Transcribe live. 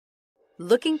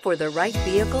Looking for the right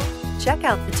vehicle? Check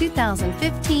out the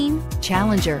 2015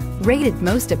 Challenger. Rated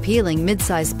most appealing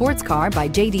midsize sports car by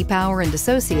J.D. Power and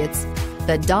Associates,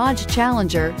 the Dodge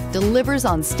Challenger delivers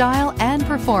on style and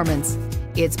performance.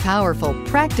 It's powerful,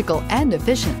 practical, and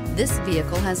efficient. This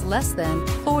vehicle has less than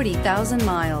 40,000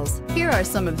 miles. Here are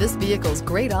some of this vehicle's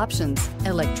great options: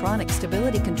 electronic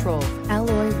stability control,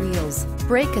 alloy wheels,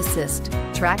 brake assist,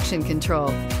 traction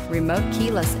control, remote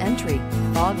keyless entry,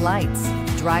 fog lights,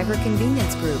 driver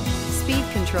convenience group, speed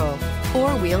control,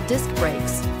 four-wheel disc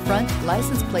brakes, front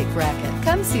license plate bracket.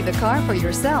 Come see the car for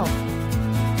yourself.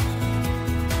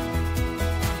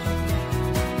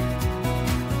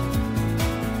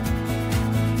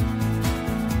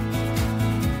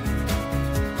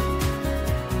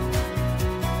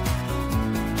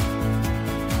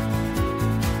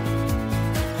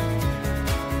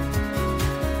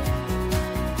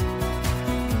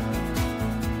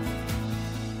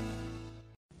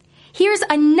 Here's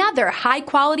another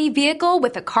high-quality vehicle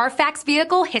with a CARFAX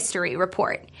Vehicle History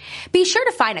Report. Be sure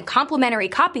to find a complimentary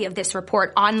copy of this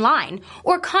report online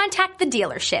or contact the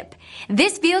dealership.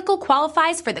 This vehicle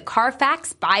qualifies for the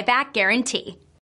CARFAX Buyback Guarantee.